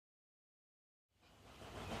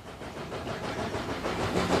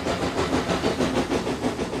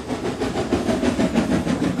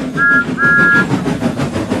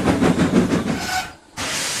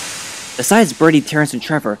Besides Birdie, Terrence, and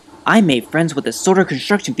Trevor, I made friends with the sort of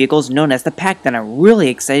construction vehicles known as the Pack that I'm really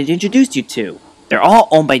excited to introduce you to. They're all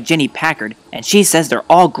owned by Jenny Packard, and she says they're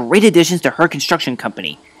all great additions to her construction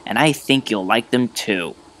company, and I think you'll like them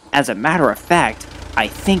too. As a matter of fact, I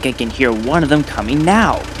think I can hear one of them coming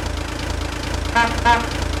now.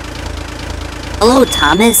 Hello,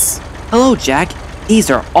 Thomas. Hello, Jack.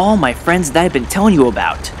 These are all my friends that I've been telling you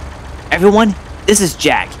about. Everyone, this is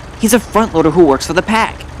Jack. He's a front loader who works for the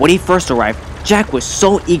Pack. When he first arrived, Jack was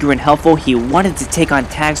so eager and helpful he wanted to take on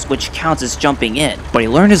tasks which counts as jumping in, but he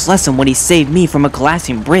learned his lesson when he saved me from a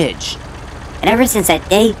collapsing bridge. And ever since that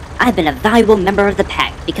day, I've been a valuable member of the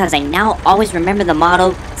Pack because I now always remember the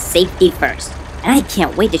motto, safety first. And I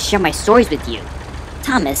can't wait to share my stories with you.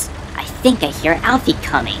 Thomas, I think I hear Alfie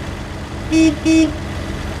coming.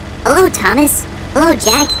 Hello, Thomas. Hello,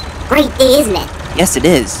 Jack. Great day, isn't it? Yes, it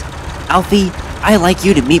is. Alfie, I'd like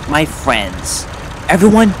you to meet my friends.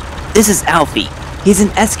 Everyone, this is Alfie. He's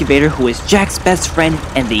an excavator who is Jack's best friend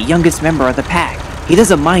and the youngest member of the Pack. He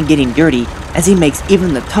doesn't mind getting dirty, as he makes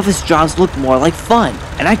even the toughest jobs look more like fun.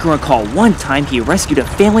 And I can recall one time he rescued a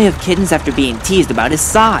family of kittens after being teased about his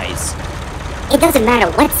size. It doesn't matter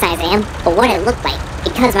what size I am, or what I look like,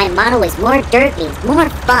 because my motto is more dirt means more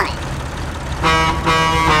fun.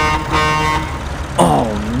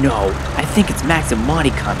 Oh no, I think it's Max and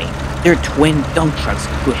Monty coming. They're twin dump trucks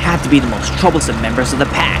who have to be the most troublesome members of the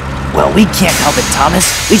Pack. Well, we can't help it, Thomas.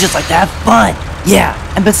 We just like to have fun. Yeah,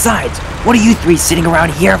 and besides, what are you three sitting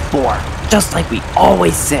around here for? Just like we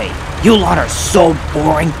always say, you lot are so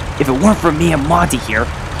boring. If it weren't for me and Monty here,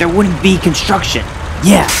 there wouldn't be construction.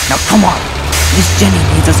 Yeah, now come on. Miss Jenny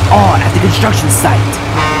needs us all at the construction site.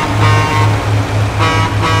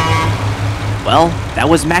 Well, that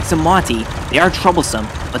was Max and Monty. They are troublesome,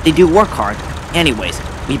 but they do work hard. Anyways,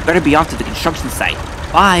 we better be off to the construction site.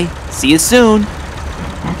 Bye. See you soon.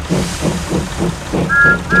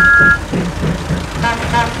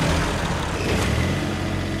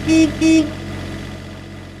 Beep, beep.